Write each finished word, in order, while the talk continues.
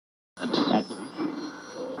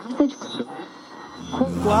message.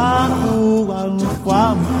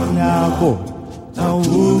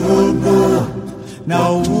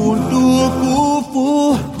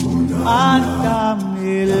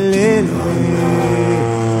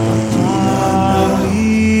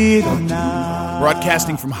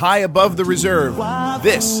 Broadcasting from high above the reserve,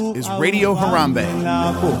 this is Radio Harambe.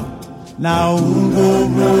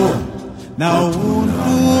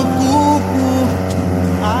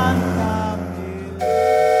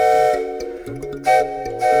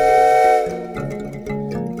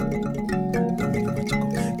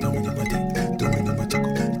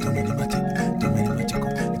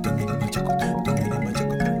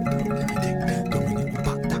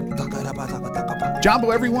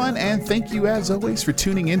 Jumbo, everyone, and thank you, as always, for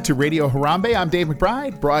tuning in to Radio Harambe. I'm Dave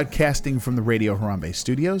McBride, broadcasting from the Radio Harambe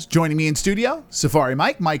studios. Joining me in studio, Safari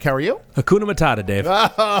Mike. Mike, how are you? Hakuna Matata, Dave.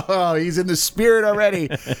 Oh, he's in the spirit already.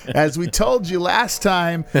 As we told you last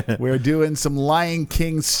time, we're doing some Lion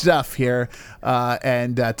King stuff here.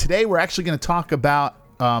 And today we're actually going to talk about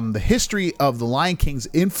the history of the Lion King's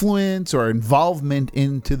influence or involvement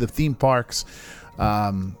into the theme parks.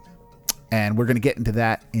 And we're going to get into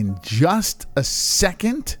that in just a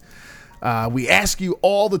second. We ask you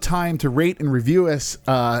all the time to rate and review us.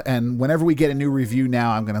 And whenever we get a new review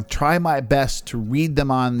now, I'm going to try my best to read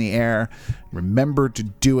them on the air. Remember to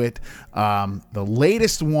do it. The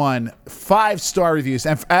latest one, 5-star reviews.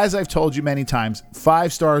 And as I've told you many times,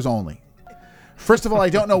 5 stars only. First of all, I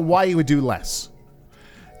don't know why you would do less.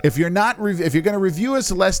 If you're going to review us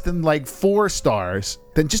less than like 4 stars,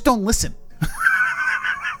 then just don't listen.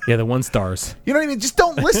 Yeah, the 1 stars. You know what I mean? Just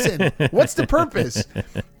don't listen. What's the purpose?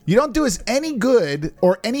 You don't do us any good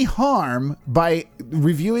or any harm by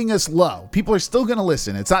reviewing us low. People are still going to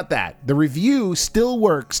listen. It's not that. The review still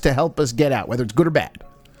works to help us get out, whether it's good or bad.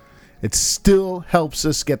 It still helps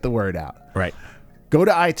us get the word out. Right. Go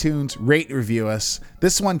to iTunes, rate and review us.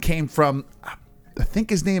 This one came from, I think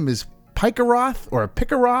his name is Pikaroth or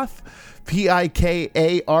Pikaroth. Pikaroth.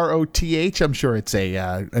 I'm sure it's a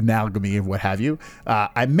amalgamy of what have you.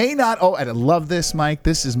 I may not. Oh, and I love this, Mike.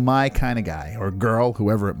 This is my kind of guy or girl,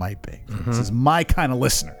 whoever it might be. Mm-hmm. This is my kind of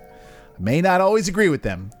listener. I may not always agree with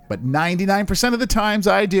them, but 99% of the times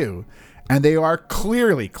I do. And they are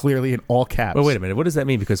clearly in all caps. Well, wait a minute. What does that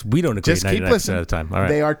mean? Because we don't agree 99% of the time. All right.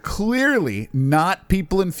 They are clearly not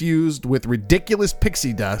people infused with ridiculous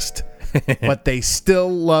pixie dust, but they still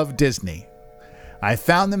love Disney. I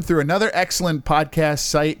found them through another excellent podcast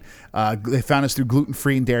site. They found us through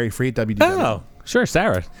gluten-free and dairy-free at WDW. Oh, sure,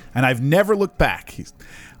 Sarah. And I've never looked back.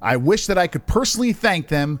 I wish that I could personally thank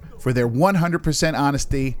them for their 100%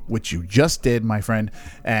 honesty, which you just did, my friend.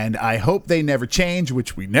 And I hope they never change,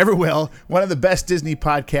 which we never will. One of the best Disney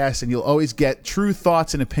podcasts, and you'll always get true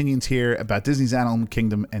thoughts and opinions here about Disney's Animal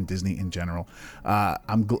Kingdom and Disney in general.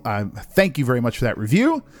 Thank you very much for that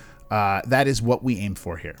review. That is what we aim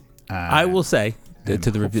for here. I will say to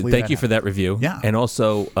the review, thank you for that review. Yeah. And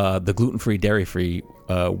also the gluten-free, dairy-free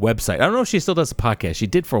website. I don't know if she still does a podcast. She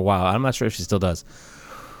did for a while. I'm not sure if she still does.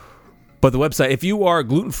 But the website, if you are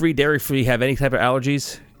gluten-free, dairy-free, have any type of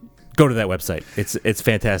allergies, go to that website. It's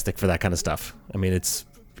fantastic for that kind of stuff. I mean, it's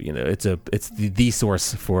the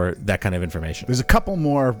source for that kind of information. There's a couple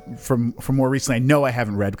more from more recently. I know I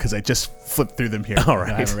haven't read because I just flipped through them here. All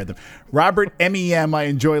right. I haven't read them. Robert MEM, I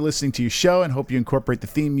enjoy listening to your show and hope you incorporate the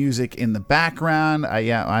theme music in the background.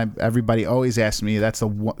 Everybody always asks me.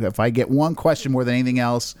 If I get one question more than anything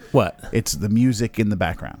else, what? It's the music in the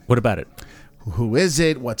background. What about it? Who is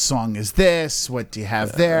it? What song is this? What do you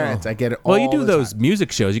have there? I get it all. Well, you do those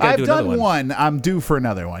music shows. You got to do another one. I've done one. I'm due for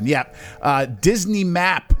another one. Yep. Disney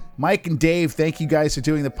Map. Mike and Dave, thank you guys for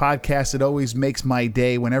doing the podcast. It always makes my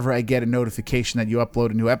day whenever I get a notification that you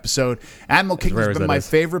upload a new episode. Animal Kingdom has been my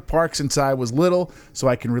favorite park since I was little, so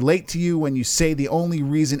I can relate to you when you say the only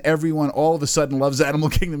reason everyone all of a sudden loves Animal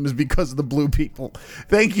Kingdom is because of the blue people.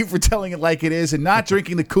 Thank you for telling it like it is and not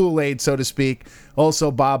drinking the Kool-Aid, so to speak.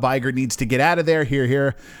 Also, Bob Iger needs to get out of there.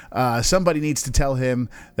 Here. Somebody needs to tell him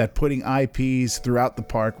that putting IPs throughout the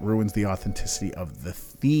park ruins the authenticity of the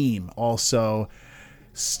theme. Also,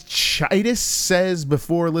 Chitis says,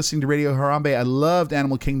 before listening to Radio Harambe, I loved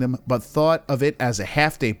Animal Kingdom, but thought of it as a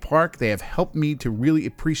half-day park. They have helped me to really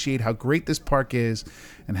appreciate how great this park is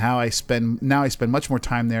and how I spend much more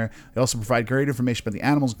time there. They also provide great information about the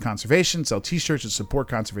animals and conservation, sell t-shirts and support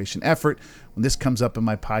conservation effort. When this comes up in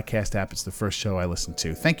my podcast app, it's the first show I listen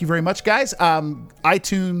to. Thank you very much, guys.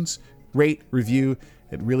 iTunes, rate, review.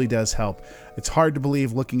 It really does help. It's hard to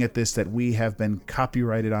believe, looking at this, that we have been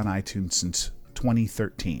copyrighted on iTunes since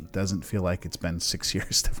 2013. Doesn't feel like it's been 6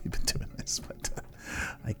 years that we've been doing this, but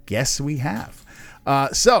I guess we have.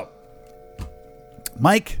 So,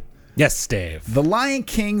 Mike, Yes, Dave. The Lion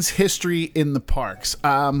King's history in the parks.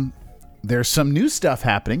 There's some new stuff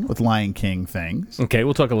happening with Lion King things. Okay,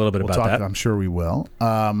 we'll talk a little bit about that. I'm sure we will.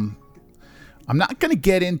 I'm not going to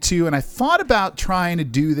get into, and I thought about trying to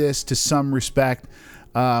do this to some respect.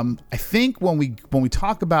 I think when we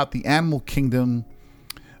talk about the Animal Kingdom,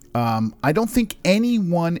 I don't think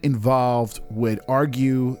anyone involved would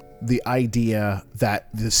argue the idea that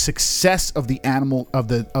the success of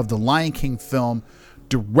the Lion King film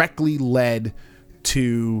directly led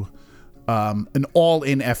to an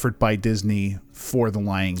all-in effort by Disney for the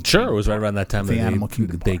Lion King. Sure, it was right around that time The that Animal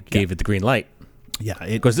Kingdom they Park, gave it the green light. Yeah,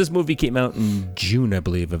 Because this movie came out in June, I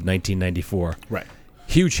believe, of 1994. right.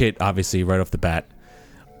 Huge hit, obviously, right off the bat.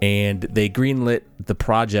 And they greenlit the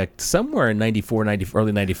project somewhere in 94,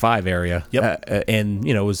 early 95 area. Yep. And,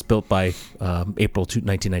 it was built by April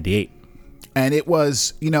 1998. And it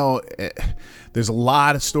was, there's a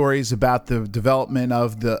lot of stories about the development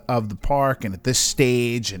of the park and at this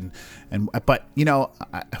stage, but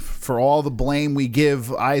for all the blame we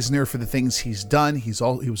give Eisner for the things he's done, he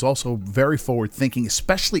was also very forward thinking,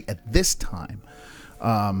 especially at this time.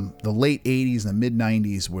 The late 80s and the mid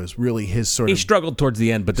 90s was really his sort of. He struggled towards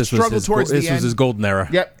the end, but this was his golden era.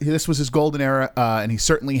 Yep, this was his golden era, and he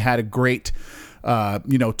certainly had a great,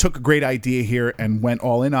 took a great idea here and went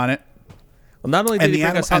all in on it. Well, not only did he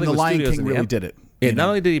bring us Hollywood the Lion Studios, King really did it. Yeah, not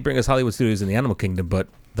only did he bring us Hollywood Studios in the Animal Kingdom, but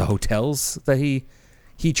the hotels that he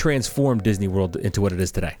transformed Disney World into what it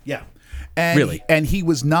is today. Yeah, and really, and he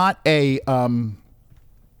was not a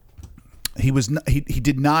he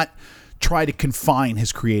did not try to confine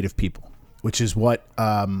his creative people, which is what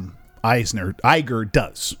Iger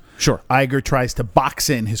does. Sure. Iger tries to box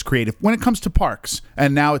in his creative when it comes to parks,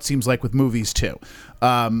 and now it seems like with movies too.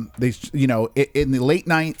 They, in the late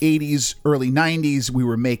 80s, early 90s, we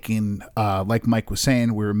were making, like Mike was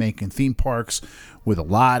saying, we were making theme parks with a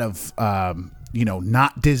lot of,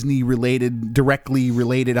 not Disney directly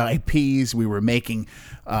related IPs. We were making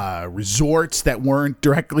resorts that weren't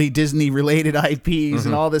directly Disney related IPs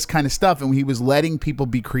and all this kind of stuff. And he was letting people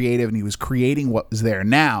be creative, and he was creating what was there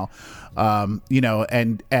now. And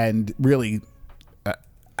really,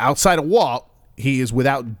 outside of Walt, he is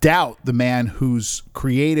without doubt the man whose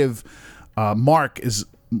creative mark is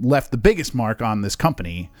left the biggest mark on this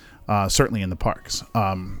company, certainly in the parks.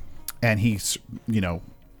 And he's,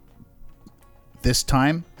 this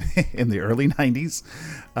time in the early 90s,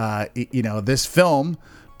 this film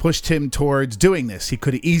pushed him towards doing this. He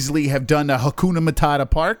could easily have done a Hakuna Matata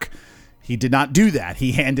park. He did not do that.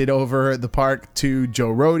 He handed over the park to Joe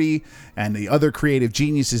Rohde and the other creative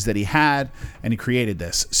geniuses that he had, and he created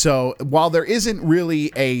this. So while there isn't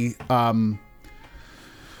really a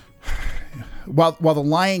while the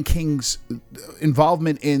Lion King's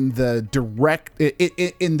involvement in the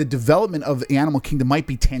in the development of the Animal Kingdom might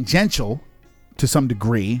be tangential to some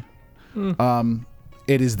degree,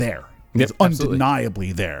 it is there. It's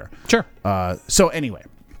undeniably there. Sure. So anyway,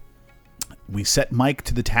 we set Mike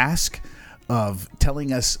to the task of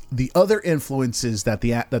telling us the other influences that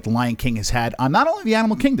the Lion King has had on not only the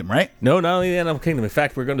Animal Kingdom, right? No, not only the Animal Kingdom. In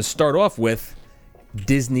fact, we're going to start off with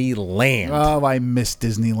Disneyland. Oh, I miss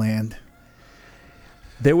Disneyland.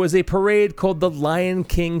 There was a parade called the Lion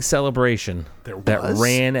King Celebration that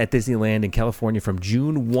ran at Disneyland in California from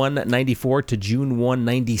June 1, 94 to June 1,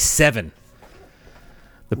 97.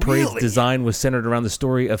 The parade's design was centered around the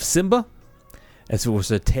story of Simba, as it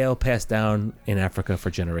was a tale passed down in Africa for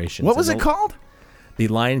generations. What was it called? The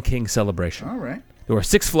Lion King Celebration. All right. There were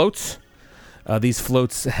 6 floats. These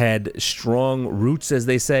floats had strong roots, as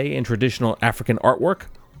they say, in traditional African artwork.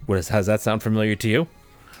 Does that sound familiar to you?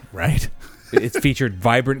 Right. It featured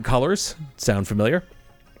vibrant colors. Sound familiar?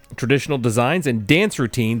 Traditional designs and dance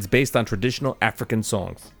routines based on traditional African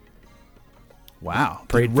songs. Wow.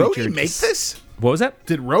 Did Rohde make this? What was that?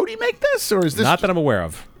 Did Rohde make this? Or is this not that I'm aware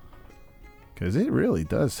of? Because it really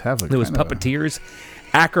does have a. There was puppeteers,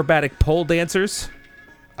 acrobatic pole dancers.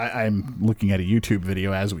 I'm looking at a YouTube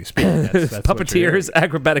video as we speak. That's puppeteers,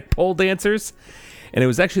 acrobatic pole dancers, and it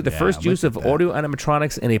was actually the first use of audio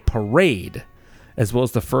animatronics in a parade, as well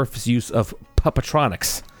as the first use of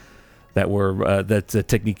puppetronics. That's a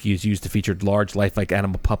technique used to feature large, lifelike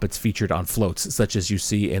animal puppets featured on floats, such as you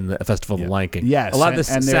see in the Festival of the Lion King. Yes, a lot of this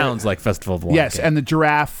sounds like Festival of the Lion King. Yes, and the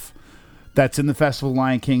giraffe that's in the Festival of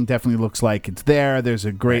Lion King definitely looks like it's there. There's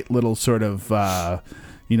a great little sort of,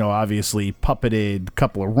 obviously puppeted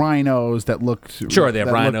couple of rhinos that looked. Sure, they have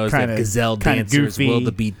rhinos, they have gazelle dancers,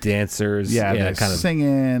 wildebeest dancers. Yeah, there's kind of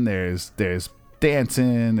singing. There's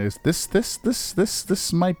dancing. There's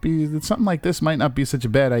this might be something like this might not be such a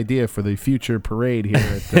bad idea for the future parade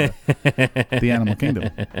here at the Animal Kingdom.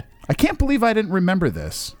 I can't believe I didn't remember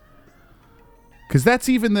this. Because that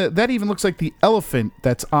even looks like the elephant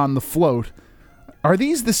that's on the float. Are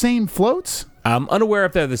these the same floats? I'm unaware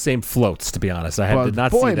if they're the same floats, to be honest. Did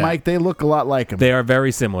not see that. Boy, Mike, they look a lot like them. They are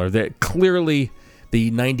very similar. They're clearly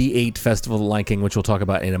the 98 Festival of the Lion King, which we'll talk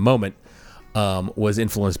about in a moment, was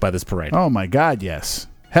influenced by this parade. Oh, my God, yes.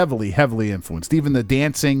 Heavily, heavily influenced. Even the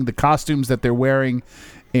dancing, the costumes that they're wearing,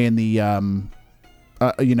 and the,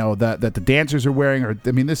 that the dancers are wearing.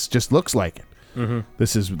 This just looks like it. Mm-hmm.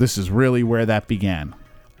 This is really where that began.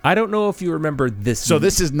 I don't know if you remember this. So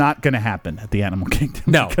this is not going to happen at the Animal Kingdom.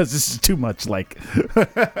 No. Because this is too much like...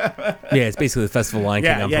 Yeah, it's basically the Festival of the Lion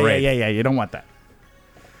King on parade. Yeah. You don't want that.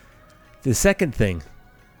 The second thing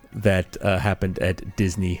that happened at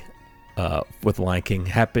Disney with Lion King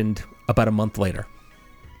happened about a month later.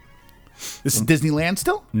 This is Disneyland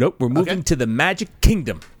still? Nope, we're moving to the Magic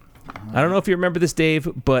Kingdom. I don't know if you remember this, Dave,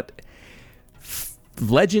 but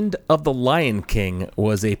Legend of the Lion King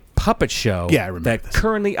was a puppet show that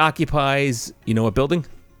currently occupies, a building?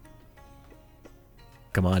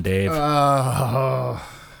 Come on, Dave. Come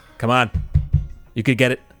on. You could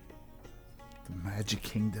get it. The Magic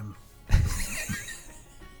Kingdom.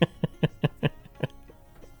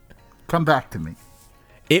 Come back to me.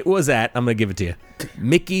 It was I'm going to give it to you,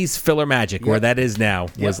 Mickey's Filler Magic, where that is now,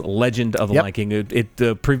 was Legend of the Lion King.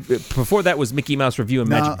 Before that was Mickey Mouse Review and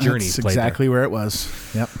Magic Journeys. That's exactly where it was.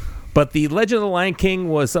 Yep. But the Legend of the Lion King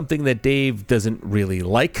was something that Dave doesn't really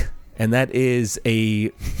like, and that is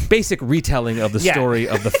a basic retelling of the story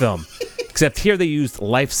of the film. Except here they used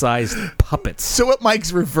life-sized puppets. So what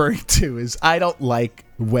Mike's referring to is I don't like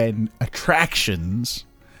when attractions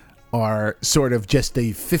are sort of just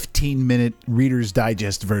a 15-minute Reader's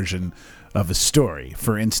Digest version of a story.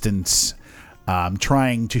 For instance,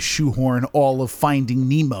 trying to shoehorn all of Finding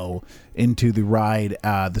Nemo into the ride,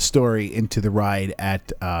 the story into the ride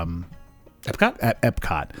at Epcot? At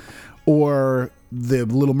Epcot. Or The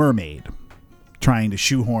Little Mermaid, trying to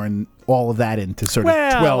shoehorn all of that into sort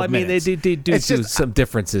of 12 minutes. They do some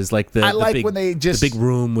differences, like the big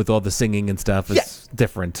room with all the singing and stuff is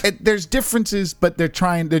different. There's differences, but they're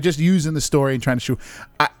just using the story and trying to show.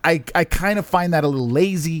 I kind of find that a little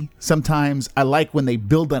lazy sometimes. I like when they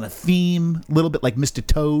build on a theme, a little bit like Mr.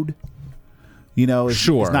 Toad. It's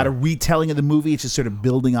not a retelling of the movie. It's just sort of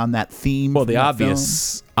building on that theme. Well, the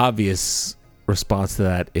obvious response to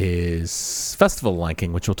that is Festival of the Lion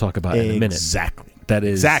King, which we'll talk about in a minute. Exactly. That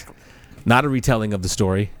is not a retelling of the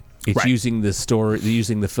story. It's using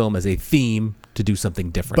the film as a theme to do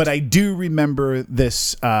something different. But I do remember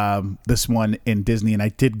this one in Disney, and I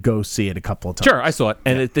did go see it a couple of times. Sure, I saw it,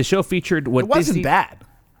 and the show featured what it wasn't bad.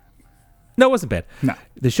 No, it wasn't bad. No,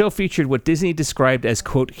 the show featured what Disney described as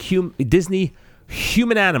quote Disney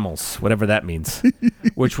human animals, whatever that means,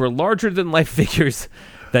 which were larger than life figures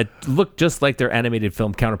that looked just like their animated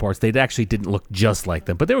film counterparts. They actually didn't look just like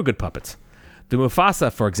them, but they were good puppets. The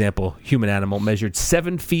Mufasa, for example, human animal, measured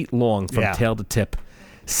 7 feet long from tail to tip,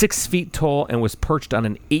 6 feet tall, and was perched on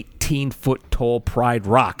an 18-foot tall Pride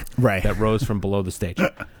Rock that rose from below the stage.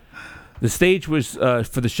 The stage was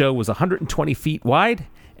for the show was 120 feet wide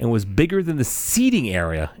and was bigger than the seating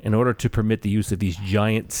area in order to permit the use of these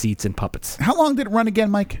giant seats and puppets. How long did it run again,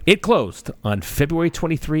 Mike? It closed on February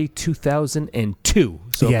 23, 2002,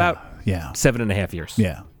 so about 7.5 years.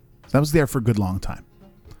 Yeah, that was there for a good long time.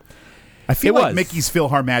 I feel like Mickey's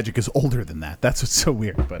PhilharMagic is older than that. That's what's so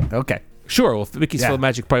weird, but okay. Sure, well, Mickey's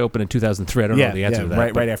PhilharMagic probably opened in 2003. I don't know the answer to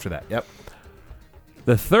that. Right after that, yep.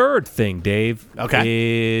 The third thing, Dave,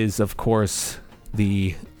 is, of course,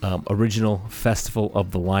 the original Festival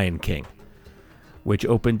of the Lion King, which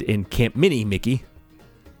opened in Camp Mini, Mickey,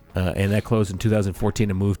 and that closed in 2014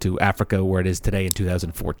 and moved to Africa, where it is today in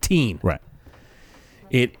 2014. Right.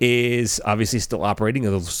 It is obviously still operating.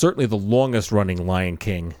 It's certainly the longest-running Lion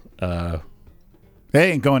King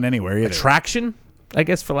they ain't going anywhere either. Attraction, I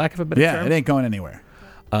guess, for lack of a better term. Yeah, it ain't going anywhere.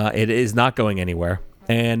 It is not going anywhere.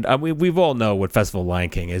 And we've all know what Festival of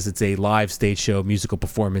Lion King is. It's a live stage show, musical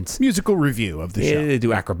performance. Musical review of the show. They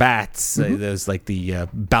do acrobats. There's like the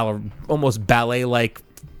almost ballet-like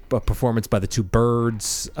performance by the two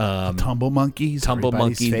birds. Tumble monkeys.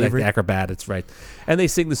 Like the acrobats, right. And they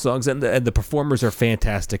sing the songs, and the performers are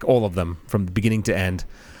fantastic, all of them, from beginning to end.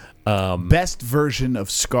 Best version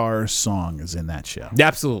of Scar's song is in that show.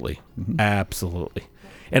 Absolutely. Absolutely.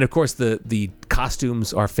 And, of course, the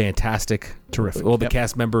costumes are fantastic. Terrific. All the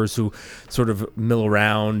cast members who sort of mill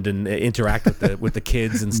around and interact with the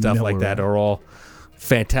kids and stuff like that are all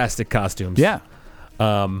fantastic costumes. Yeah.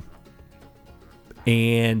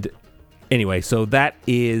 And Anyway, so that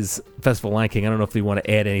is Festival of the Lion King. I don't know if we want to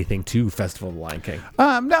add anything to Festival of the Lion King.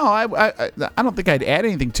 No, I don't think I'd add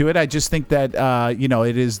anything to it. I just think that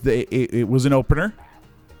it was an opener.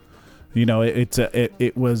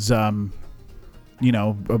 It was an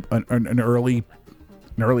early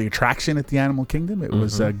attraction at the Animal Kingdom. It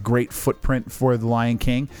was a great footprint for the Lion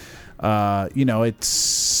King. I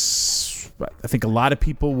think a lot of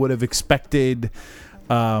people would have expected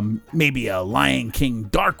maybe a Lion King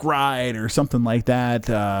dark ride or something like that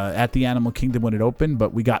at the Animal Kingdom when it opened,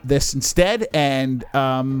 but we got this instead, and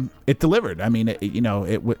it delivered. I mean,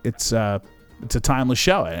 it's a timeless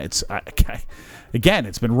show, and again,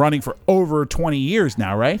 it's been running for over 20 years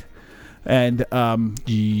now, right? And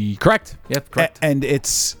correct. Yep, correct. And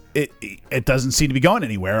it doesn't seem to be going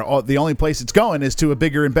anywhere. The only place it's going is to a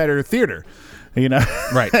bigger and better theater.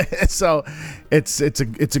 Right. So it's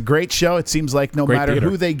a great show. It seems like no matter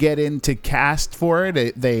who they get in to cast for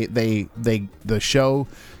it, the show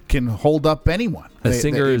can hold up anyone. The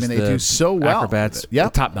singers, they do so well. Acrobats,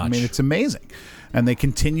 top notch. I mean, it's amazing. And they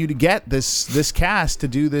continue to get this cast to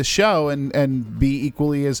do this show and be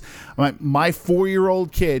equally as my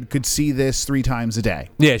 4-year-old kid could see this 3 times a day.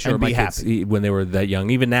 Yeah, sure. And my be kids, happy when they were that young,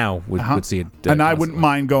 even now would see it. And constantly. I wouldn't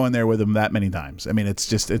mind going there with them that many times. I mean,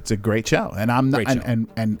 it's a great show, and I'm not,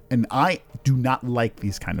 and I do not like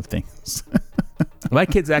these kind of things. My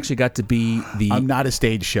kids actually got to be I'm not a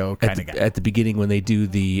stage show kind of guy. At the beginning when they do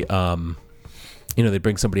the. They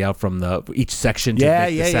bring somebody out from each section to make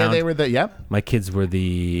the sound. Yeah, they were yep. My kids were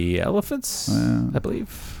the elephants, I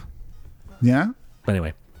believe. Yeah? But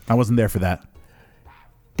anyway. I wasn't there for that.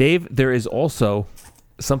 Dave, there is also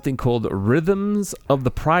something called Rhythms of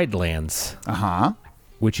the Pride Lands. Uh-huh.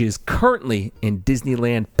 Which is currently in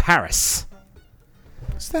Disneyland Paris.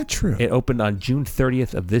 Is that true? It opened on June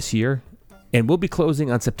 30th of this year and will be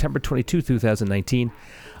closing on September 22, 2019.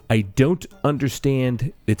 I don't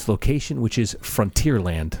understand its location, which is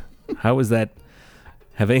Frontierland. How does that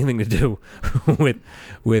have anything to do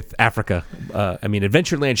with Africa?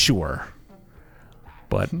 Adventureland, sure.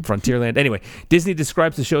 But Frontierland. Anyway, Disney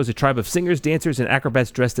describes the show as a tribe of singers, dancers, and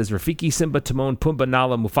acrobats dressed as Rafiki, Simba, Timon, Pumbaa,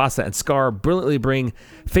 Nala, Mufasa, and Scar brilliantly bring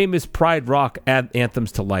famous Pride rock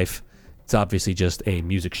anthems to life. It's obviously just a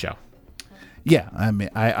music show. Yeah, I mean,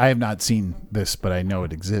 I have not seen this, but I know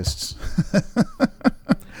it exists.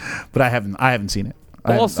 But I haven't seen it.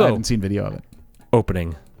 I haven't seen video of it.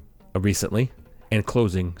 Opening recently and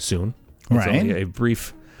closing soon. It's only a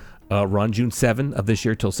brief run, June 7 of this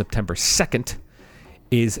year till September 2nd,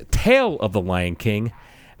 is Tale of the Lion King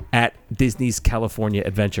at Disney's California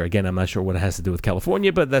Adventure. Again, I'm not sure what it has to do with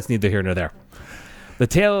California, but that's neither here nor there. The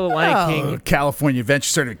Tale of the Lion King. California Adventure,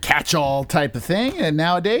 sort of catch-all type of thing, and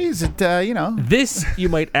nowadays, This you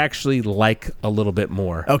might actually like a little bit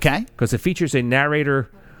more. Okay. Because it features a narrator,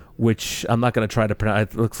 which I'm not going to try to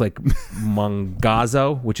pronounce. It looks like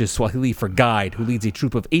Mangazo, which is Swahili for guide, who leads a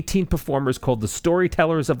troupe of 18 performers called the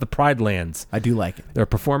Storytellers of the Pride Lands. I do like it. Their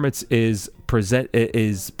performance is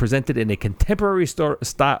presented in a contemporary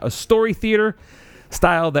story theater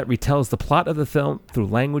style that retells the plot of the film through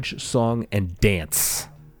language, song, and dance.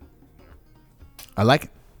 I like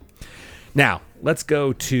it. Now, let's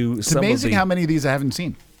go to It's amazing how many of these I haven't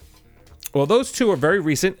seen. Well, those two are very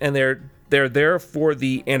recent, and they're there for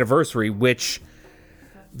the anniversary, which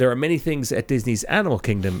there are many things at Disney's Animal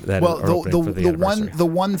Kingdom that are opening for the anniversary. The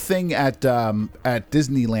one thing at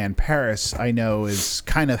Disneyland Paris I know is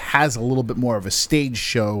kind of has a little bit more of a stage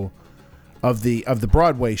show of the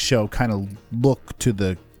Broadway show kind of look to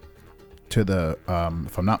the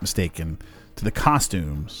if I'm not mistaken, to the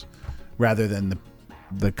costumes rather than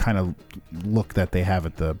the kind of look that they have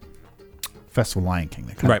at the Festival of Lion King.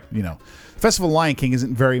 Right. Festival of Lion King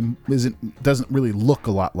doesn't really look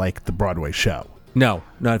a lot like the Broadway show. No,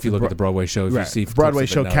 not if you look at the Broadway show. If you see Broadway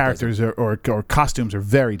show characters or costumes are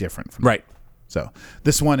very different from right. So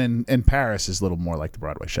this one in Paris is a little more like the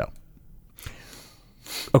Broadway show.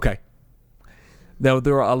 Okay. Now,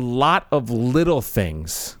 there are a lot of little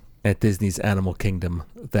things at Disney's Animal Kingdom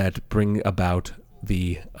that bring about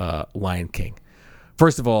the Lion King.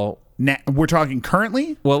 First of all, we're talking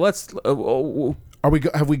currently. Well, let's.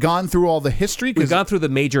 Have we gone through all the history? We've gone through the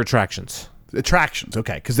major attractions. Attractions,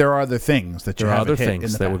 okay, because there are other things that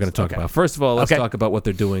we're going to talk about. First of all, let's talk about what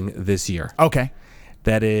they're doing this year. Okay.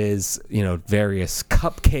 That is, various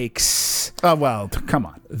cupcakes. Oh, well, come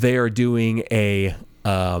on. They are doing a.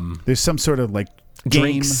 There's some sort of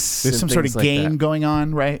game. There's some sort of game going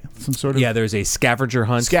on, right? Some sort of. Yeah, there's a scavenger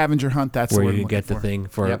hunt. That's where the word you get the thing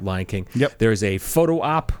for Lion King. Yep. There's a photo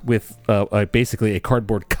op with basically a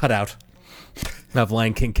cardboard cutout of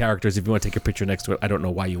Lion King characters. If you want to take your picture next to it, I don't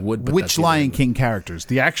know why you would. But Which Lion King characters?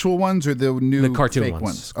 The actual ones or the new the cartoon fake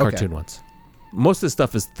ones? Okay. Cartoon ones. Most of the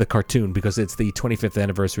stuff is the cartoon because it's the 25th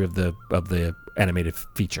anniversary of the animated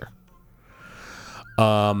feature.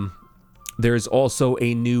 There's also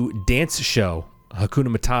a new dance show,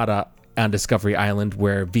 Hakuna Matata, on Discovery Island,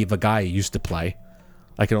 where Viva Guy used to play.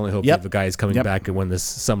 I can only hope Viva Guy is coming back when this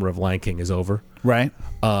summer of Lion King is over. Right.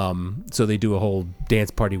 So they do a whole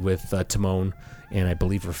dance party with Timon and I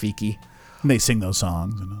believe Rafiki. And they sing those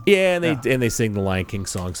songs. Yeah, and they sing the Lion King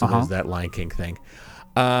song. So there's that Lion King thing.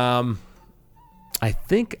 I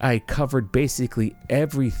think I covered basically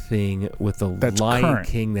everything with the Lion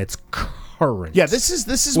King that's current. Yeah, this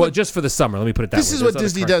is well, just for the summer. Let me put it that way. This is what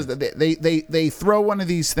Disney does. They throw one of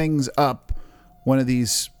these things up, one of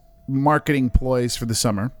these marketing ploys for the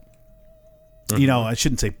summer. You know, I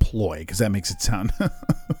shouldn't say ploy because that makes it sound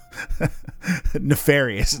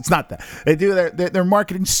nefarious. It's not that. They do their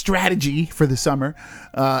marketing strategy for the summer,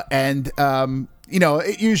 and you know,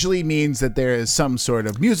 it usually means that there is some sort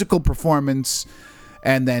of musical performance,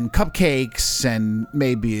 and then cupcakes and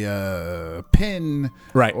maybe a pin,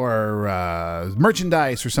 right, or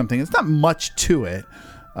merchandise or something. It's not much to it.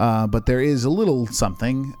 But there is a little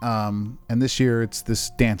something, and this year it's this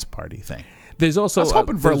dance party thing. There's also I was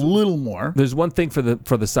hoping for a little more. There's one thing for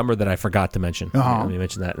the summer that I forgot to mention. Let me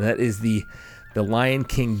mention that, and that is the Lion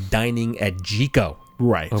King dining at Jiko,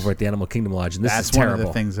 right, over at the Animal Kingdom Lodge. And this That's is terrible. One of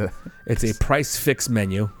the things that it's a price fix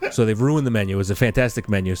menu, so they've ruined the menu. It's a fantastic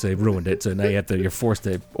menu, so they've ruined it. So now you're forced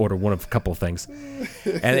to order one of a couple of things,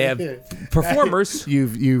 and they have performers.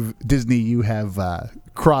 Disney, you have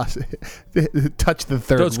touched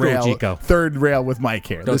the third rail with Mike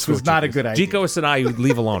here. This was not a good idea. Jiko Sanai, you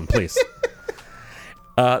leave alone, please.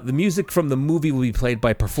 The music from the movie will be played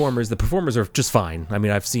by performers. The performers are just fine. I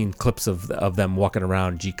mean, I've seen clips of them walking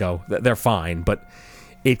around Jiko. They're fine, but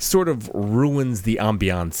it sort of ruins the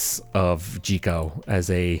ambiance of Jiko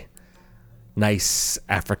as a nice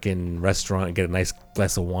African restaurant. Get a nice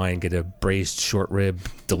glass of wine, get a braised short rib,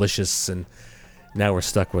 delicious, and now we're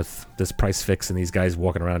stuck with this price fix and these guys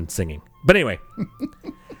walking around singing. But anyway,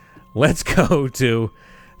 let's go to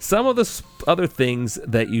some of the other things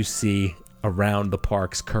that you see around the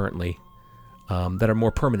parks currently that are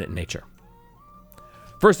more permanent in nature.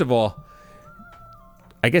 First of all,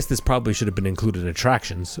 I guess this probably should have been included in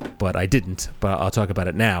attractions, but I didn't. But I'll talk about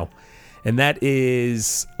it now. And that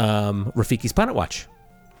is Rafiki's Planet Watch.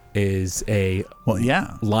 Is a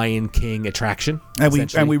Lion King attraction,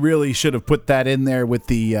 and we really should have put that in there with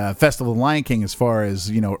the Festival of Lion King as far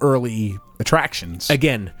as early attractions.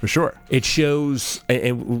 Again, for sure, it shows,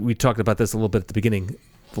 and we talked about this a little bit at the beginning.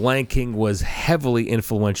 The Lion King was heavily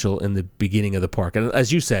influential in the beginning of the park, and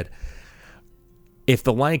as you said, if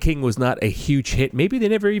the Lion King was not a huge hit, maybe they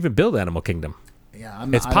never even built Animal Kingdom. Yeah,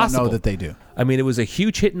 it's possible. I don't know that they do. I mean, it was a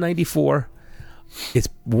huge hit in '94. It's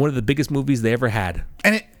one of the biggest movies they ever had,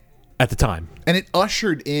 at the time. And it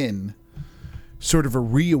ushered in sort of a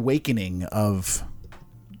reawakening of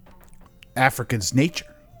Africa's nature,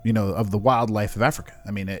 of the wildlife of Africa.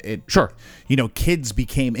 I mean, sure. Kids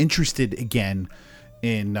became interested again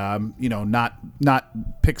in, not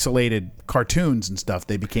pixelated cartoons and stuff.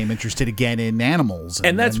 They became interested again in animals.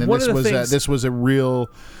 And that's one of the things. This was a real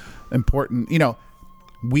important,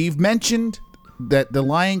 we've mentioned that the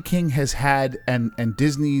Lion King has had, and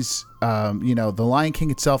Disney's, the Lion King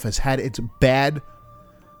itself has had its bad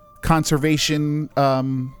conservation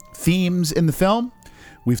themes in the film.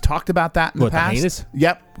 We've talked about that in the past. Hyenas?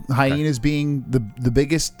 Yep, hyenas being the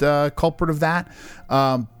biggest culprit of that.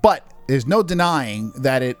 But there's no denying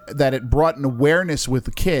that it brought an awareness with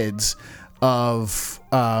the kids of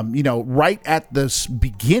right at the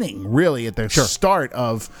beginning, really at the start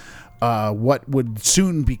of what would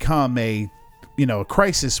soon become a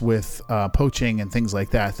crisis with poaching and things like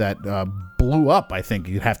that blew up, I think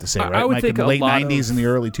you'd have to say, right? I would think in the late 90s and the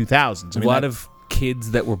early 2000s. A lot of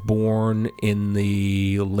kids that were born in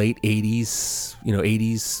the late 80s,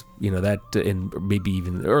 80s, that, and maybe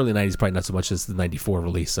even the early 90s, probably not so much as the 94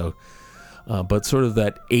 release. So, but sort of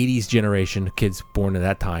that 80s generation, kids born at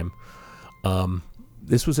that time,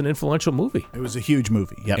 this was an influential movie. It was a huge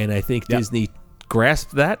movie, yep. And I think Disney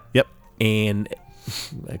grasped that. Yep. And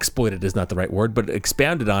exploited is not the right word, but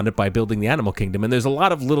expounded on it by building the Animal Kingdom. And there's a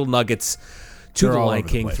lot of little nuggets to the Lion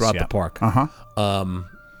King throughout the park,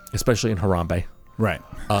 especially in Harambe. Right.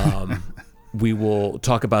 We will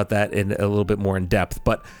talk about that in a little bit more in depth,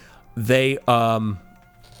 but they,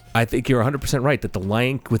 I think you're 100% right that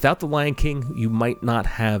without the Lion King, you might not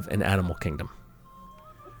have an Animal Kingdom.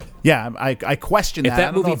 Yeah, I question that. If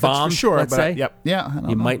that movie bombed, for sure, let's say,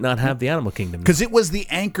 you might not have the Animal Kingdom. Because it was the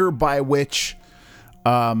anchor by which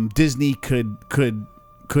Disney could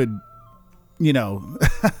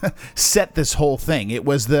set this whole thing. It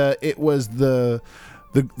was the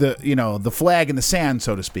flag in the sand,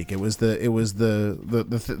 so to speak. It was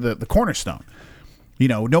the cornerstone.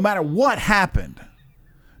 No matter what happened,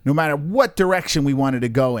 no matter what direction we wanted to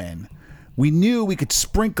go in, we knew we could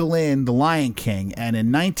sprinkle in The Lion King, and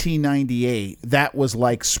in 1998, that was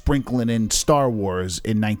like sprinkling in Star Wars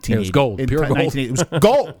in 1980. It was gold, pure gold. It was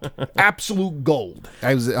gold, absolute gold.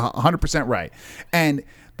 I was 100% right. And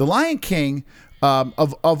The Lion King,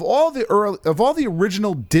 of all the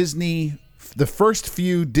original Disney, the first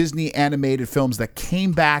few Disney animated films that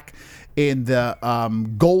came back in the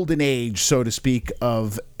golden age, so to speak,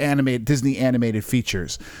 of Disney animated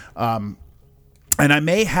features. And I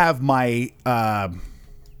may have my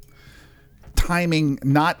timing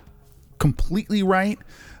not completely right,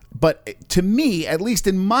 but to me, at least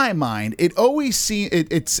in my mind, it always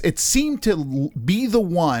seemed to be the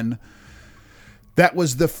one that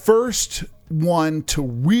was the first one to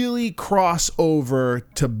really cross over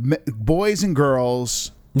to boys and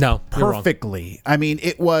girls. No, perfectly. I mean,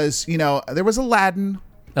 it was, there was Aladdin.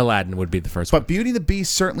 Aladdin would be the first one. But Beauty and the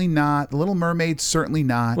Beast, certainly not. The Little Mermaid, certainly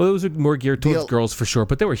not. Well, those were more geared towards girls for sure,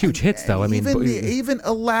 but they were huge hits, though. I mean, even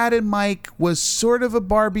Aladdin, Mike, was sort of a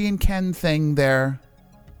Barbie and Ken thing there.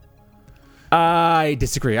 I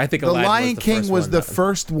disagree. I think The Aladdin Lion was King was the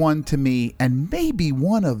first one to me, and maybe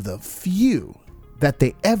one of the few that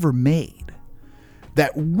they ever made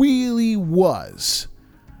that really was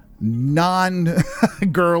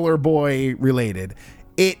non-girl or boy related.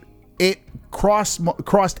 It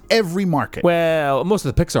crossed every market. Well, most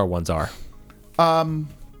of the Pixar ones are.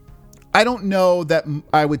 I don't know that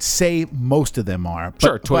I would say most of them are.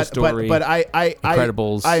 Sure, Toy Story, but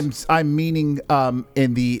Incredibles. I'm meaning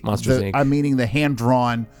in the Monsters, Inc. I'm meaning the hand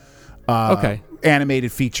drawn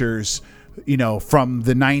animated features, from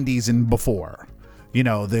the 90s and before.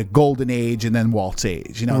 The golden age and then Walt's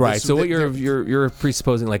age. Right. So what you're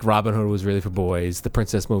presupposing, like Robin Hood was really for boys, the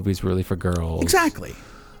princess movies really for girls. Exactly.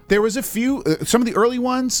 There was a few, some of the early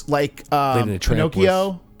ones, like Lady and the Tramp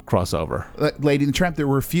Pinocchio, crossover. Lady and the Tramp. There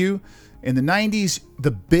were a few in the 90s.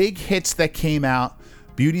 The big hits that came out: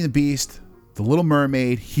 Beauty and the Beast, The Little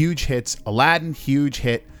Mermaid, huge hits. Aladdin, huge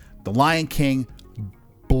hit. The Lion King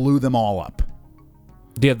blew them all up.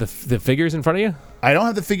 Do you have the figures in front of you? I don't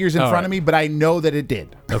have the figures in front of me, but I know that it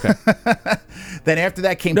did. Okay. Then after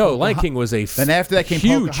that came Lion King was a then after that came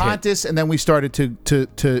huge Pocahontas, hit. And then we started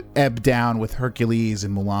to ebb down with Hercules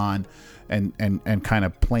and Mulan, and kind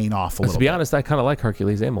of plane off a little. To be honest, I kind of like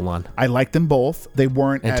Hercules and Mulan. I like them both. They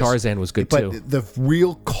weren't, and Tarzan was good too. But the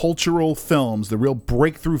real cultural films, the real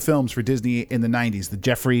breakthrough films for Disney in the '90s, the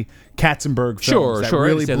Jeffrey Katzenberg films, that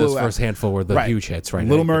really blew those out. First handful were the huge hits, right?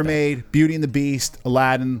 Little Mermaid, Beauty and the Beast,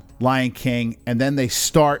 Aladdin, Lion King, and then they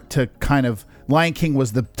start to kind of. Lion King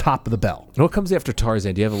was the top of the bell. What comes after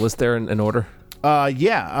Tarzan? Do you have a list there in order? Though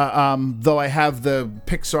I have the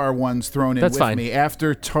Pixar ones thrown in with me.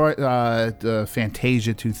 After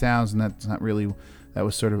Fantasia 2000, that's not really. That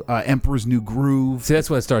was sort of Emperor's New Groove. See, that's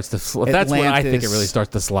when it starts to. That's when I think it really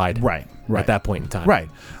starts to slide. Right. At that point in time. Right.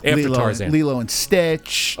 After Tarzan. Lilo and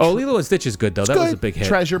Stitch. Oh, Lilo and Stitch is good though. That was a big hit.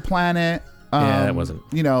 Treasure Planet. Yeah, that wasn't.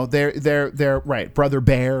 They're right. Brother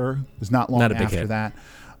Bear was not long after that.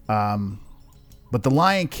 But The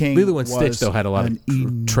Lion King. Lilo and Stitch though had a lot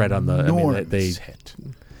of tread on the. I mean, they hit.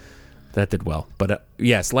 That did well, but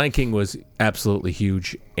yes, Lion King was absolutely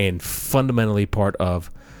huge and fundamentally part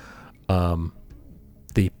of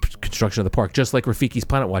the construction of the park. Just like Rafiki's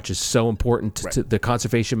Planet Watch is so important to the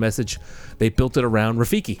conservation message, they built it around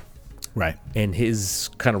Rafiki, right, and his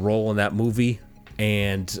kind of role in that movie,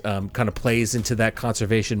 and kind of plays into that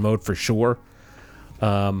conservation mode for sure.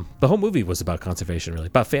 The whole movie was about conservation, really,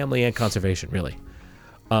 about family and conservation, really.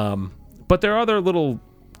 But there are other little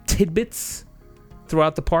tidbits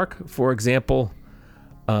throughout the park. For example,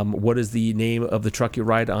 what is the name of the truck you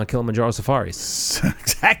ride on Kilimanjaro Safaris?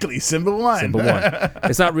 Exactly, Simba 1. Simba 1.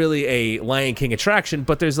 It's not really a Lion King attraction,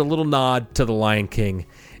 but there's a little nod to the Lion King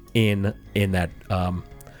in that.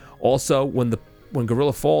 Also, when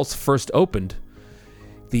Gorilla Falls first opened,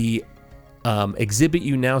 the exhibit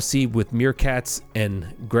you now see with meerkats and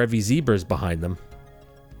Grevy zebras behind them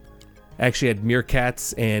actually had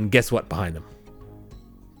meerkats and guess what behind them?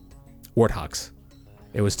 Warthogs.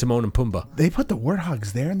 It was Timon and Pumbaa. They put the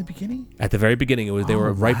warthogs there in the beginning? At the very beginning, they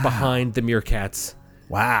were right behind the meerkats.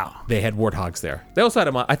 Wow. They had warthogs there. They also had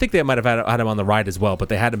them. I think they might have had them on the ride as well, but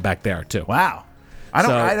they had them back there too. Wow. I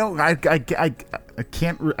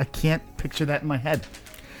can't picture that in my head.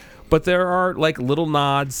 But there are like little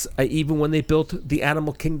nods, even when they built the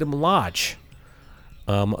Animal Kingdom Lodge.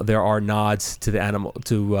 there are nods to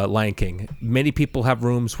Lion King. Many people have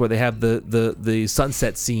rooms where they have the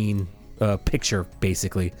sunset scene picture,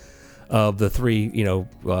 basically, of the three,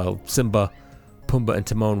 Simba, Pumbaa, and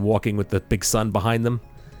Timon walking with the big sun behind them.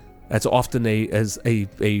 That's often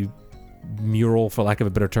a mural, for lack of a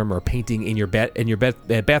better term, or a painting in your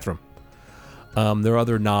bathroom. There are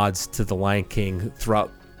other nods to the Lion King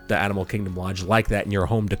throughout the Animal Kingdom Lodge like that in your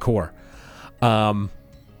home decor.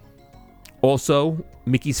 Also,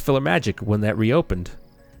 Mickey's PhilharMagic, when that reopened,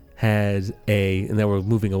 had and they were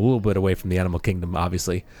moving a little bit away from the Animal Kingdom,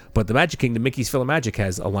 obviously, but the Magic Kingdom, Mickey's PhilharMagic,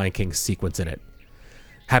 has a Lion King sequence in it.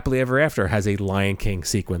 Happily Ever After has a Lion King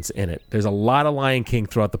sequence in it. There's a lot of Lion King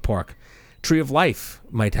throughout the park. Tree of Life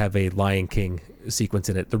might have a Lion King sequence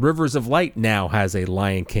in it. The Rivers of Light now has a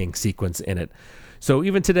Lion King sequence in it. So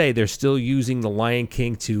even today, they're still using the Lion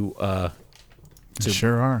King to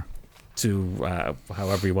sure are. To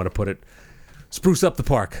however you want to put it, spruce up the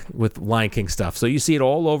park with Lion King stuff. So you see it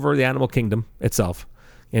all over the Animal Kingdom itself.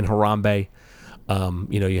 In Harambe,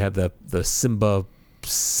 you have the Simba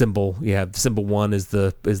symbol. You have Simba 1 is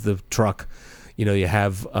the truck. You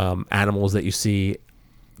have animals that you see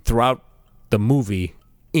throughout the movie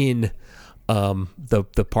in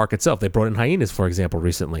the park itself. They brought in hyenas, for example,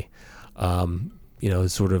 recently.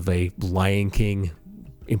 Sort of a Lion King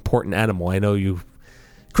important animal. I know you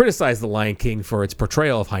criticize the Lion King for its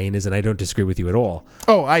portrayal of hyenas, and I don't disagree with you at all.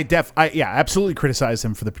 Oh, I absolutely criticize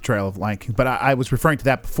him for the portrayal of Lion King, but I was referring to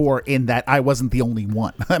that before in that I wasn't the only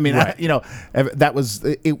one. I mean, right. That was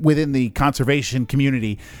within the conservation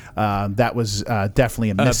community. That was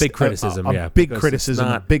definitely a big criticism. Big criticism,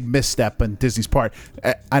 a big misstep on Disney's part.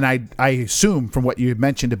 And I assume from what you had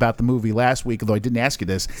mentioned about the movie last week, although I didn't ask you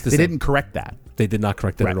this, they didn't correct that. They did not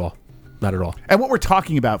correct that Right. at all. Not at all. And what we're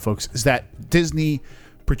talking about, folks, is that Disney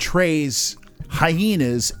portrays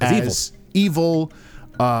hyenas as evil,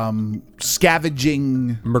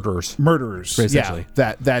 scavenging murderers, essentially.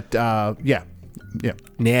 Yeah,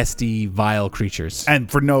 nasty, vile creatures, and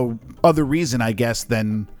for no other reason, I guess,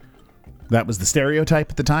 than that was the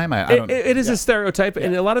stereotype at the time. It is a stereotype,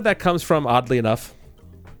 and a lot of that comes from, oddly enough,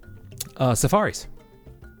 safaris.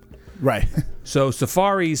 Right. So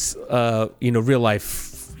safaris, real life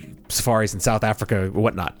safaris in South Africa or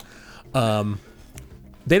whatnot.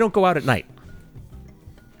 They don't go out at night,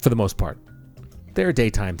 for the most part. They're a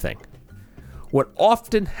daytime thing. What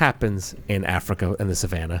often happens in Africa and the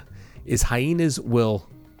savannah is hyenas will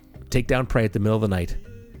take down prey at the middle of the night.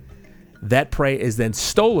 That prey is then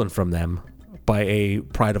stolen from them by a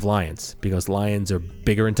pride of lions, because lions are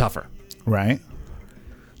bigger and tougher. Right.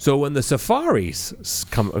 So when the safaris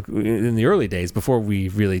come in the early days, before we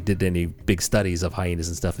really did any big studies of hyenas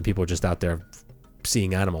and stuff, and people were just out there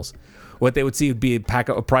seeing animals, what they would see would be a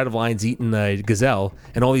pride of lions eating a gazelle,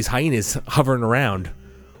 and all these hyenas hovering around,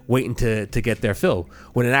 waiting to get their fill.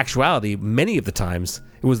 When in actuality, many of the times,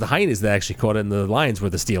 it was the hyenas that actually caught it, and the lions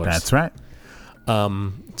were the stealers. That's right.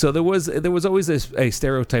 So there was always a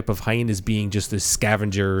stereotype of hyenas being just as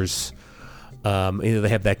scavengers. They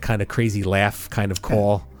have that kind of crazy laugh kind of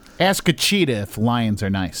call. Ask a cheetah if lions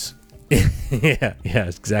are nice. yeah,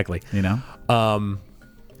 exactly.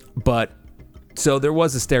 But so there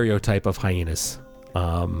was a stereotype of hyenas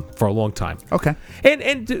for a long time. Okay.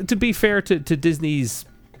 And to be fair to Disney's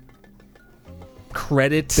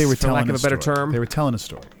credit, they were for lack of a better term, they were telling a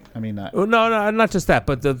story. I mean, no, not just that,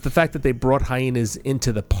 but the fact that they brought hyenas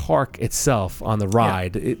into the park itself on the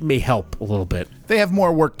ride, it may help a little bit. They have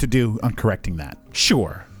more work to do on correcting that.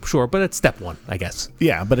 Sure, but it's step one, I guess.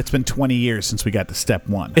 Yeah, but it's been 20 years since we got to step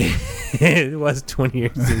one. It was 20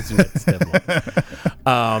 years since we got to step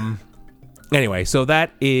one. Anyway, so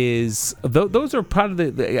that is those are part of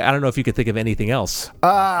the. I don't know if you could think of anything else. But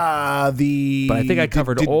I think I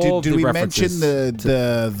covered all did the we references. mention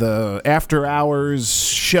the after hours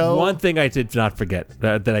show? One thing I did not forget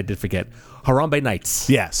that I did forget: Harambe Nights.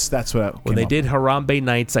 Yes, that's what. When they did Harambe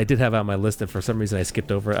Nights, I did have it on my list, and for some reason I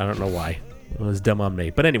skipped over it. I don't know why. It was dumb on me.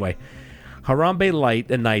 But anyway,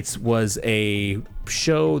 Harambe Nights was a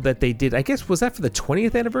show that they did. I guess was that for the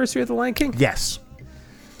 20th anniversary of The Lion King? Yes.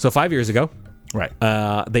 So 5 years ago. Right.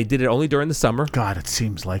 They did it only during the summer. God, it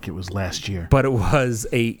seems like it was last year. But it was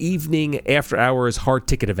a evening after hours hard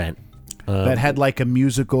ticket event. That had like a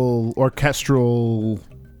musical, orchestral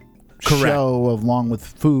show along with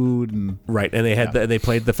food and right, and they had they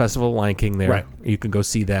played the Festival of Lion King there. Right. You can go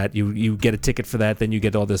see that. You get a ticket for that, then you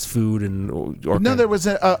get all this food and. No, there was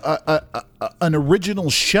an original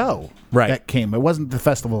show that came. It wasn't the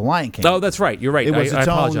Festival of Lion King. Oh, that's right. You're right. It was I its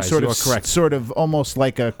own apologize. sort you of are correct. sort of almost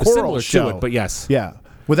like a choral Similar show. to it, but yes. Yeah.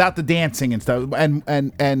 without the dancing and stuff.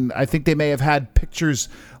 And I think they may have had pictures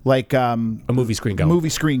like A movie screen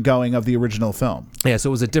going. of the original film. Yeah, so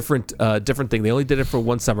it was a different thing. They only did it for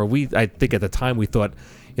one summer. I think at the time we thought,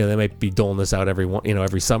 they might be doling this out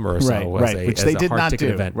every summer or so which they did not do.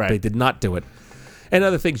 Event. Right. They did not do it. And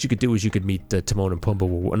other things you could do is you could meet Timon and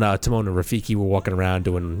Pumbaa. Timon and Rafiki were walking around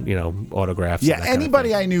doing autographs. Yeah,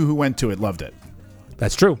 anybody I knew who went to it loved it.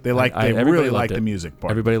 That's true. They really liked the music part.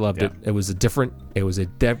 Everybody loved it. It was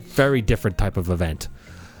a very different type of event.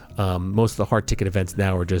 Most of the hard ticket events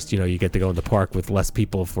now are just, you get to go in the park with less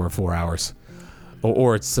people for 4 hours.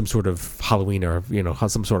 Or it's some sort of Halloween or,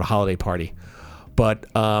 some sort of holiday party. But,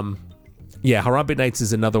 Harambe Nights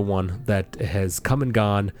is another one that has come and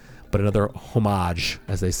gone, but another homage,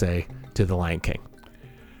 as they say, to The Lion King.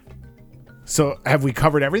 So have we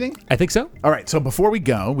covered everything? I think so. All right. So before we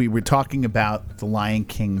go, we were talking about The Lion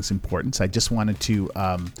King's importance. I just wanted to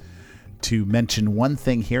mention one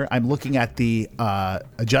thing here. I'm looking at the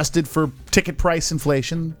adjusted for ticket price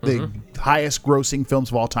inflation, the highest grossing films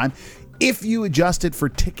of all time. If you adjust it for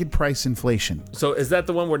ticket price inflation. So is that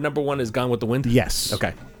the one where number 1 is Gone with the Wind? Yes.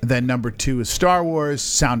 Okay. Then number 2 is Star Wars,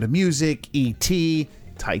 Sound of Music, E.T.,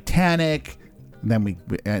 Titanic, then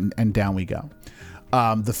and down we go.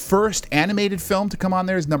 The first animated film to come on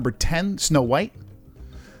there is number 10, Snow White.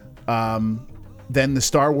 Then the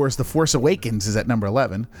Star Wars The Force Awakens is at number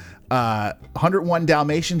 11. 101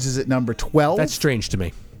 Dalmatians is at number 12. That's strange to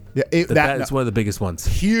me. Yeah, that's one of the biggest ones.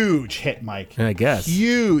 Huge hit, Mike. I guess.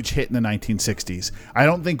 Huge hit in the 1960s. I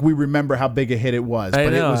don't think we remember how big a hit it was,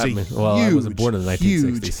 but it was I wasn't born in the 1960s.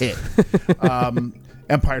 Huge hit.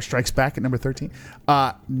 Empire Strikes Back at number 13.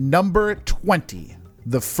 Number 20,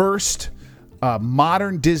 the first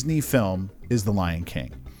modern Disney film is The Lion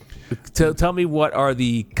King. Tell me what are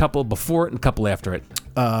the couple before it and couple after it.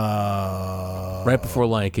 Right before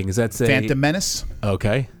Lion King. Is that Phantom Menace?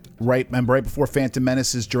 Okay. Right before Phantom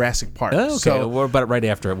Menace is Jurassic Park. Oh, okay. So, what about right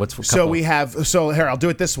after it? What's for couple? Here, I'll do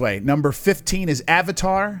it this way. Number 15 is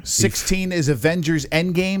Avatar. 16 is Avengers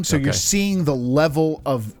Endgame. So you're seeing the level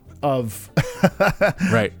of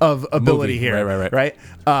right of ability movie. Here. Right.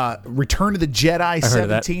 Return of the Jedi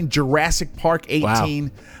 17, Jurassic Park 18,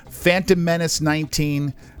 wow. Phantom Menace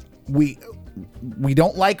 19. We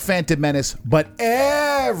don't like Phantom Menace, but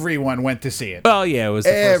everyone went to see it. Oh yeah, it was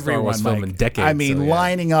the first Star Wars film in decades. I mean,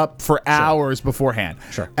 lining up for hours beforehand.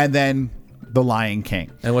 Sure. And then The Lion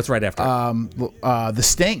King. And what's right after? The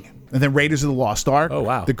Sting, and then Raiders of the Lost Ark. Oh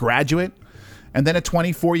wow. The Graduate. And then at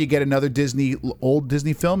 24, you get another old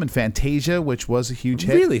Disney film in Fantasia, which was a huge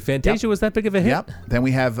hit. Really? Fantasia was that big of a hit? Yep. Then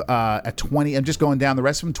we have at 20, I'm just going down the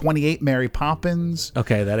rest of them. 28, Mary Poppins.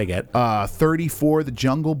 Okay, that I get. 34, The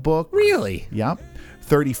Jungle Book. Really? Yep.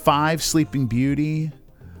 35, Sleeping Beauty.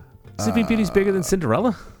 Sleeping Beauty's bigger than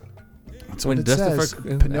Cinderella? That's what it says.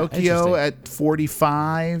 Pinocchio at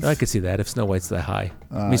 45. I could see that if Snow White's that high.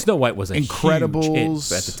 I mean, Snow White was a Incredibles huge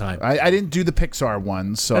hit at the time. I didn't do the Pixar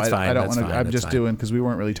ones, so that's fine. I don't want to. I'm just doing because we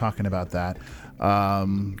weren't really talking about that.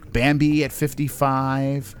 Bambi at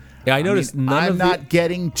 55. Yeah, I noticed. I'm not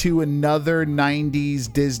getting to another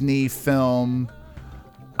 90s Disney film.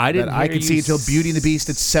 I could see until Beauty and the Beast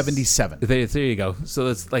at 77. There you go. So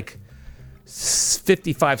that's like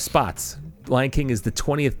 55 spots. Lion King is the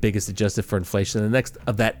 20th biggest adjusted for inflation. The next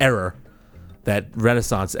of that era, that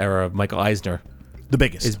Renaissance era of Michael Eisner, the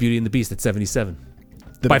biggest is Beauty and the Beast at 77.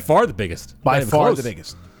 By far the biggest. By far the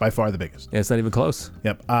biggest. Yeah, it's not even close.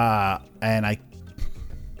 Yep. And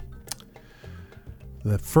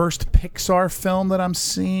the first Pixar film that I'm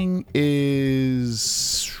seeing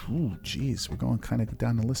is, we're going kind of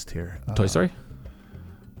down the list here. Toy Story?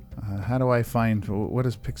 How do I find, what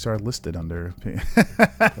is Pixar listed under?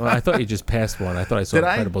 Well, I thought you just passed one. I thought I saw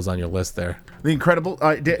Incredibles on your list there. The Incredibles?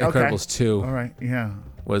 Incredibles 2. All right, yeah.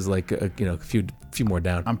 Was like, a few more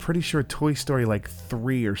down. I'm pretty sure Toy Story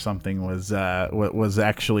 3 or something was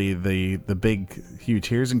actually the big, huge.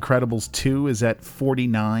 Here's Incredibles 2 is at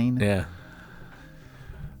 49. Yeah.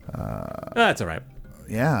 That's all right.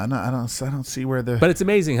 Yeah, I don't see where the... But it's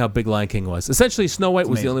amazing how big Lion King was. Essentially, Snow White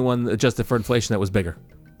was the only one adjusted for inflation that was bigger.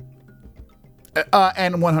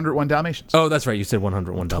 And 101 Dalmatians. Oh, that's right. You said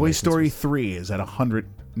 101 Dalmatians. Toy Story 3 is at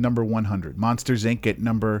number 100. Monsters, Inc. at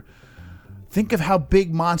number... Think of how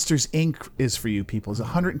big Monsters, Inc. is for you people. It's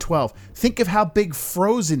 112. Think of how big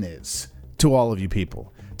Frozen is to all of you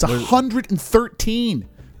people. It's 113.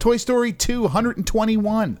 Toy Story 2,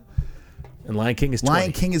 121. And Lion King is 20.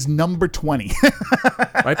 Lion King is number 20.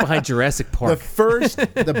 Right behind Jurassic Park.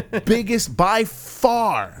 The biggest, by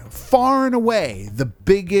far and away, the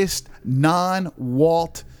biggest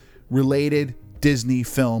non-Walt related Disney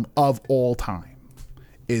film of all time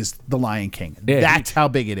is The Lion King. Yeah, That's huge. how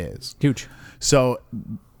big it is. Huge. So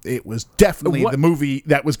it was definitely the movie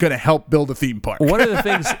that was going to help build a theme park. One of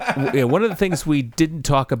the things we didn't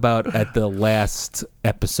talk about at the last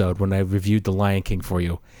episode when I reviewed The Lion King for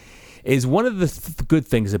you is one of the good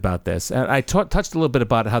things about this. And I touched a little bit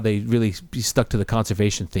about how they really stuck to the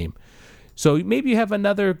conservation theme. So maybe you have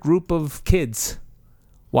another group of kids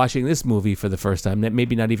watching this movie for the first time that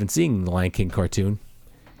maybe not even seeing the Lion King cartoon,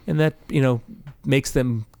 and that makes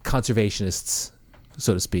them conservationists,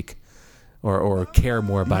 so to speak, or care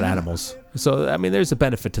more about animals. So I mean, there's a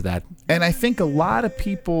benefit to that. And I think a lot of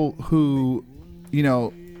people who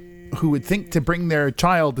would think to bring their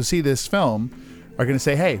child to see this film are going to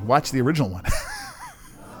say, "Hey, watch the original one."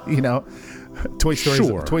 Toy Story.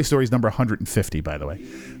 Sure. Toy Story's number 150, by the way.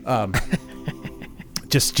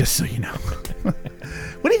 Just so you know.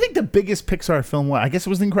 What do you think the biggest Pixar film was? I guess it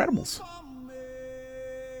was The Incredibles.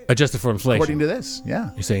 Adjusted for inflation. According to this,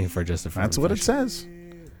 yeah. You're saying for adjusted for That's inflation. what it says.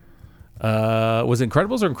 Was it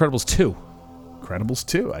Incredibles or Incredibles 2? Incredibles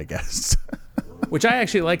 2, I guess. Which I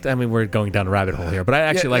actually liked. I mean, we're going down a rabbit hole here, but I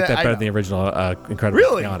actually liked that better than the original Incredibles.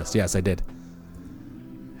 Really? To be honest, yes, I did.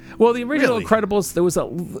 Well, the original Really? Incredibles, there was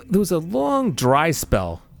a long dry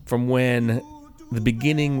spell from when the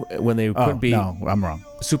beginning when they couldn't be No, I'm wrong.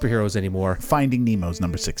 superheroes anymore. Finding Nemo's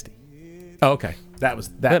number 60. Oh, okay.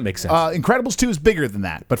 That makes sense. Incredibles 2 is bigger than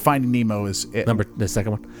that, but Finding Nemo is The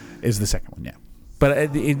second one. is the second one, yeah.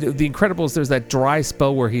 But the Incredibles, there's that dry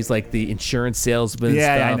spell where he's like the insurance salesman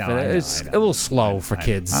Yeah, stuff. I know, and it's a little slow for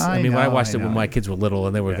kids. I mean, when I know, watched I it when know. my kids were little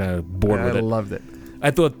and they were kind of bored with I it. loved it. I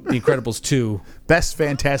thought The Incredibles 2, Best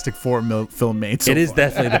Fantastic Four film made so it is far.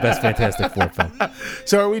 definitely the best Fantastic Four film.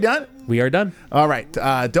 So are we done? We are done. All right.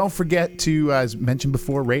 Don't forget to, as mentioned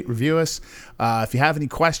before, rate, review us. If you have any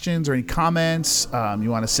questions or any comments, you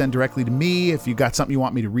want to send directly to me. If you got something you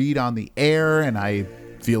want me to read on the air and I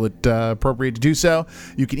feel it appropriate to do so,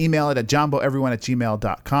 you can email it at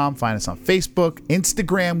jumboeveryone@gmail.com. Find us on Facebook,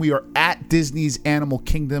 Instagram. We are at Disney's Animal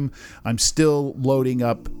Kingdom. I'm still loading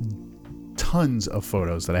up tons of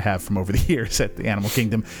photos that I have from over the years at the Animal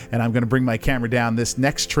Kingdom, and I'm going to bring my camera down this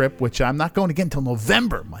next trip, which I'm not going again until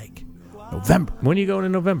November, Mike. November. When are you going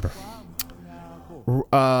in November?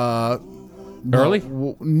 Early?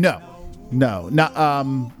 No, not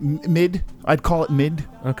mid. I'd call it mid.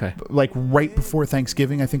 Okay. Like right before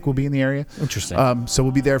Thanksgiving, I think we'll be in the area. Interesting. So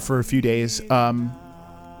we'll be there for a few days.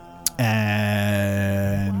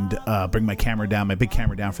 And bring my camera down, my big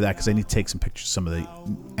camera down for that, because I need to take some pictures of some of the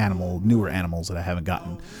newer animals that I haven't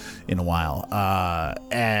gotten in a while.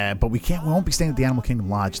 But we won't be staying at the Animal Kingdom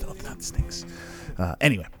Lodge, though. That stinks.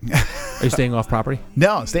 Anyway. Are you staying off property?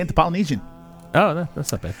 No, I'm staying at the Polynesian. Oh, no,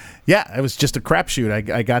 that's not bad. Yeah, it was just a crapshoot.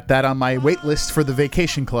 I got that on my wait list for the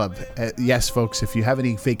Vacation Club. Yes, folks, if you have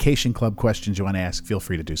any Vacation Club questions you want to ask, feel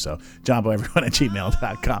free to do so.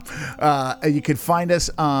 JumboEveryone@gmail.com. You can find us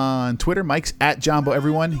on Twitter. Mike's at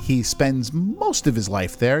JumboEveryone. He spends most of his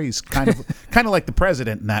life there. He's kind of like the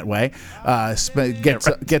president in that way.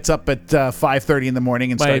 Gets up at 5:30 in the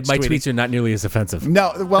morning and My starts tweeting. tweets are not nearly as offensive.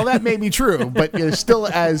 No, well, that may be true, but you're still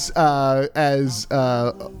as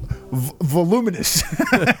voluminous.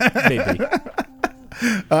 Maybe.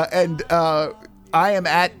 And I am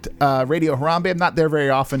at Radio Harambe. I'm not there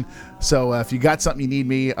very often, so if you got something you need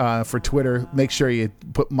me for Twitter, make sure you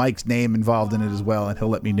put Mike's name involved in it as well, and he'll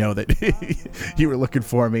let me know that you were looking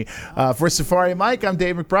for me. For Safari Mike, I'm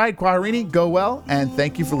Dave McBride. Kwaharini, go well, and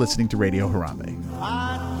thank you for listening to Radio Harambe.